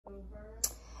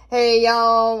Hey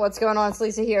y'all, what's going on? It's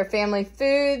Lisa here, Family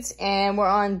Foods, and we're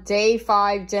on day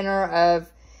 5 dinner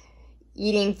of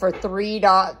eating for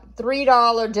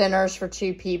 $3 dinners for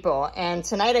 2 people. And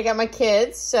tonight I got my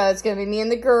kids, so it's gonna be me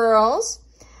and the girls.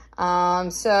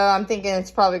 So I'm thinking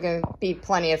it's probably gonna be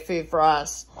plenty of food for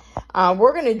us.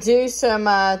 We're gonna do some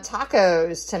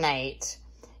tacos tonight.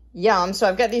 Yum. So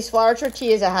I've got these flour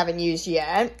tortillas I haven't used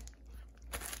yet.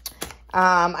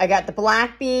 I got the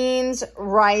black beans,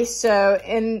 rice,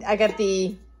 I got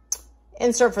the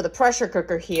insert for the pressure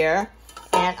cooker here,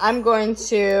 and I'm going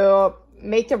to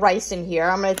make the rice in here.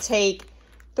 I'm going to take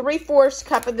 3/4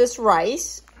 cup of this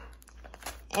rice,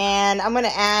 and I'm going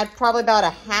to add probably about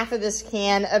a half of this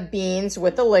can of beans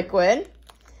with the liquid.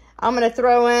 I'm going to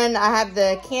throw in, I have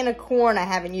the can of corn I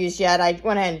haven't used yet. I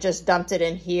went ahead and just dumped it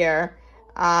in here,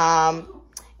 and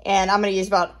I'm going to use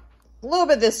about a little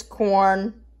bit of this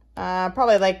corn.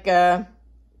 Probably like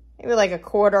maybe like a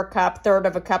 1/4 cup, 1/3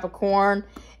 of a cup of corn.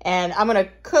 And I'm going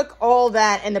to cook all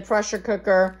that in the pressure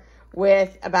cooker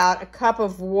with about a cup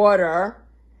of water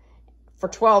for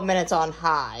 12 minutes on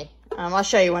high. I'll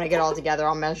show you when I get it all together.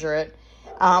 I'll measure it.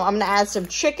 I'm going to add some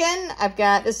chicken.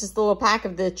 This is the little pack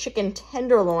of the chicken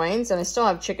tenderloins, and I still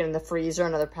have chicken in the freezer,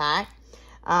 another pack.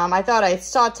 I thought I'd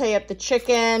saute up the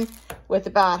chicken with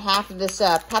about half of this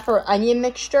pepper onion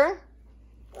mixture.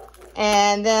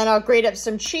 And then I'll grate up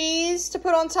some cheese to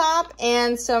put on top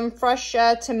and some fresh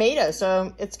tomatoes.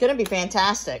 So it's going to be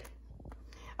fantastic.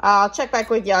 I'll check back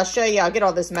with you. I'll show you. I'll get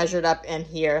all this measured up in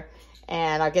here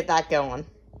and I'll get that going.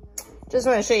 Just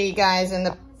want to show you guys in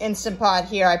the Instant Pot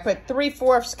here. I put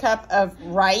 3/4 cup of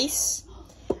rice.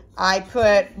 I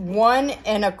put 1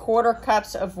 1/4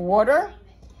 cups of water.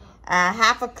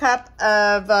 Half a cup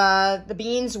of the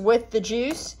beans with the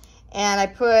juice. And I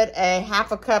put a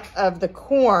half a cup of the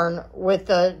corn with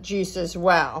the juice as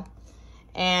well.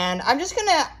 And I'm just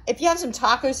gonna, if you have some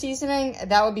taco seasoning,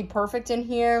 that would be perfect in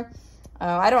here.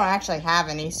 I don't actually have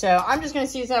any, so I'm just gonna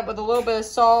season it with a little bit of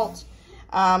salt,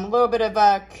 a little bit of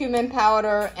cumin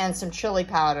powder, and some chili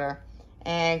powder.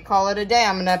 And call it a day.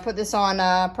 I'm gonna put this on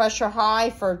pressure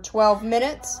high for 12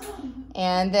 minutes.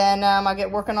 And then I'll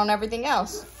get working on everything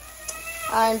else.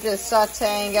 I'm just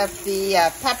sauteing up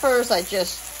the peppers. I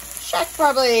just checked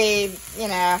probably,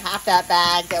 half that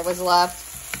bag that was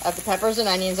left of the peppers and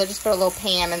onions. I just put a little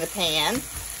Pam in the pan.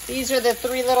 These are the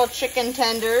 3 little chicken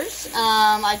tenders.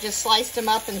 I just sliced them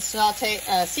up and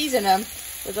seasoned them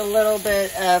with a little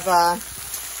bit of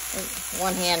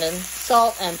one-handed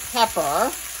salt and pepper.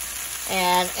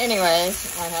 And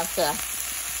anyways, I have to,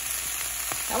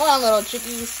 come on little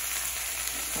chickies.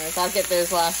 Anyways, I'll get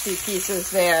those last few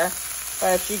pieces there.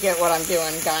 But you get what I'm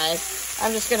doing, guys.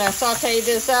 I'm just going to saute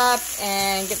this up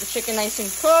and get the chicken nice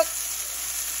and cooked.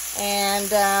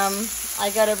 And I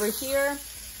got over here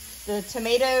the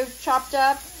tomato chopped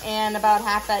up and about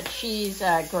half that cheese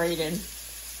grated.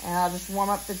 And I'll just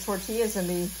warm up the tortillas in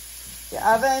the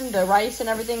oven. The rice and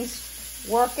everything's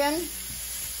working.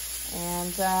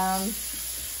 And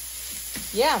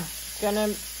yeah, it's gonna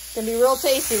be real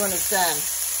tasty when it's done.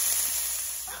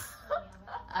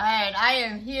 All right, I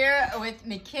am here with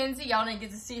Mackenzie. Y'all didn't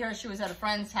get to see her. She was at a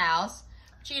friend's house.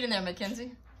 What you eating there,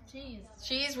 Mackenzie? Cheese.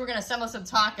 Cheese. We're gonna assemble some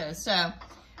tacos. So, I'm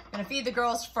gonna feed the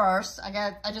girls first.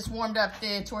 I just warmed up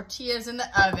the tortillas in the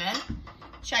oven.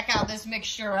 Check out this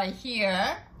mixture right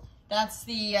here. That's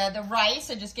the rice.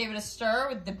 I just gave it a stir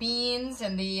with the beans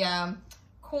and the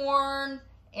corn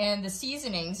and the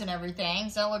seasonings and everything.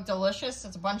 So that looked delicious.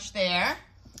 It's a bunch there.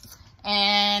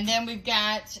 And then we've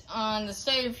got on the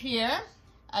stove here,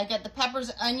 I got the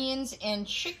peppers, onions, and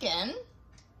chicken.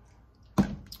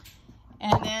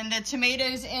 And then the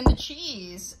tomatoes and the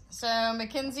cheese. So,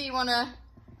 Mackenzie, you wanna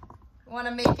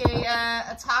make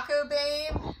a taco,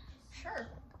 babe? Sure.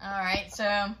 All right,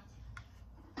 so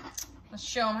let's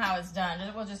show them how it's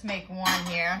done. We'll just make one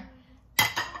here.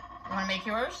 You wanna make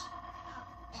yours?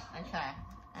 Okay.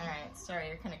 All right, sorry,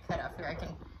 you're kind of cut off here. I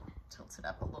can tilt it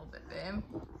up a little bit, babe.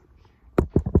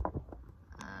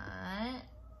 Alright.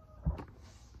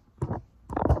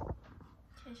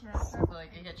 Look,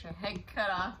 you get your head cut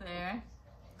off there.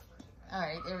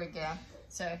 Alright, there we go.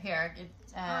 So here,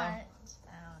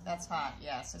 that's hot,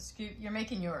 yeah. So scoop, you're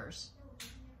making yours.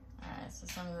 Alright, so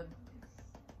some of the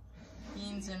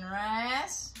beans and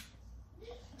rice.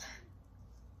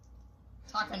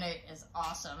 Taco Note is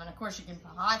awesome. And of course you can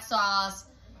put hot sauce,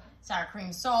 sour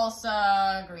cream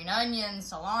salsa, green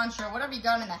onions, cilantro, whatever you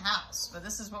got in the house. But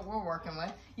this is what we're working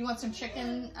with. You want some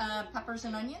chicken, peppers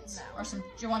and onions? No. Or do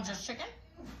you want just chicken?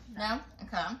 No?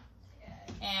 Okay.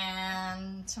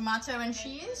 And tomato and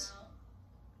cheese?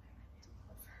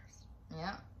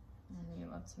 Yeah. And you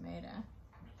love tomato.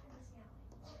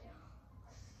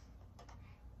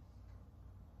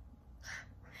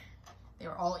 they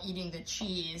were all eating the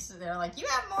cheese. They're like, you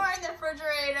have more in the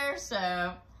refrigerator.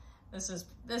 So this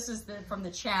is from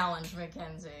the challenge,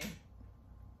 Mackenzie.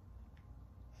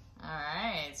 All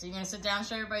right, so you're gonna sit down and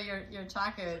show everybody your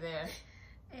taco there.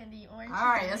 And the orange. All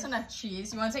right, that's enough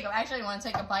cheese. You want to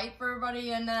take a bite for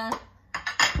everybody? And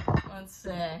let's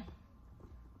see.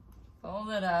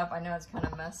 Fold it up. I know it's kind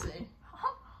of messy.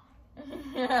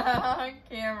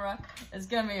 Camera. It's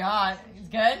gonna be hot. It's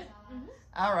good? Mm-hmm.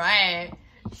 All right.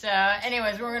 So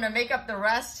anyways, we're gonna make up the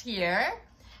rest here.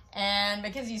 And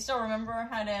because you still remember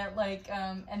how to like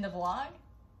end the vlog?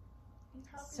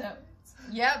 So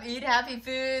yep, eat happy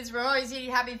foods. We're always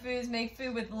eating happy foods, make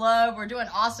food with love. We're doing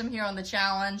awesome here on the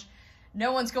challenge.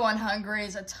 No one's going hungry.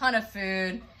 It's a ton of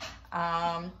food.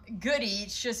 Good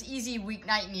eats, just easy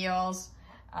weeknight meals.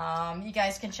 You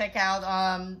guys can check out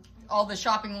all the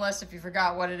shopping lists if you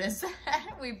forgot what it is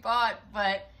that we bought.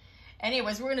 But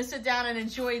anyways, we're gonna sit down and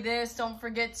enjoy this. Don't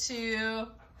forget to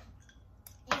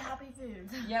eat happy food.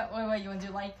 Yeah, wait, you wanna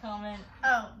do like, comment?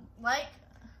 Oh, like,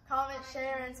 comment,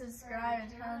 share, and subscribe,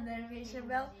 and turn on the notification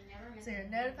bell so you're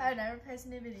notified whenever I post a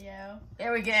new video.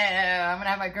 There we go. I'm gonna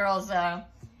have my girls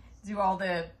do all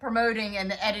the promoting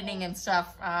and the editing and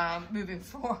stuff moving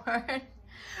forward.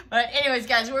 But anyways,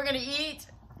 guys, we're gonna eat.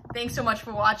 Thanks so much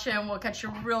for watching. We'll catch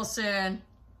you real soon.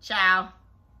 Ciao.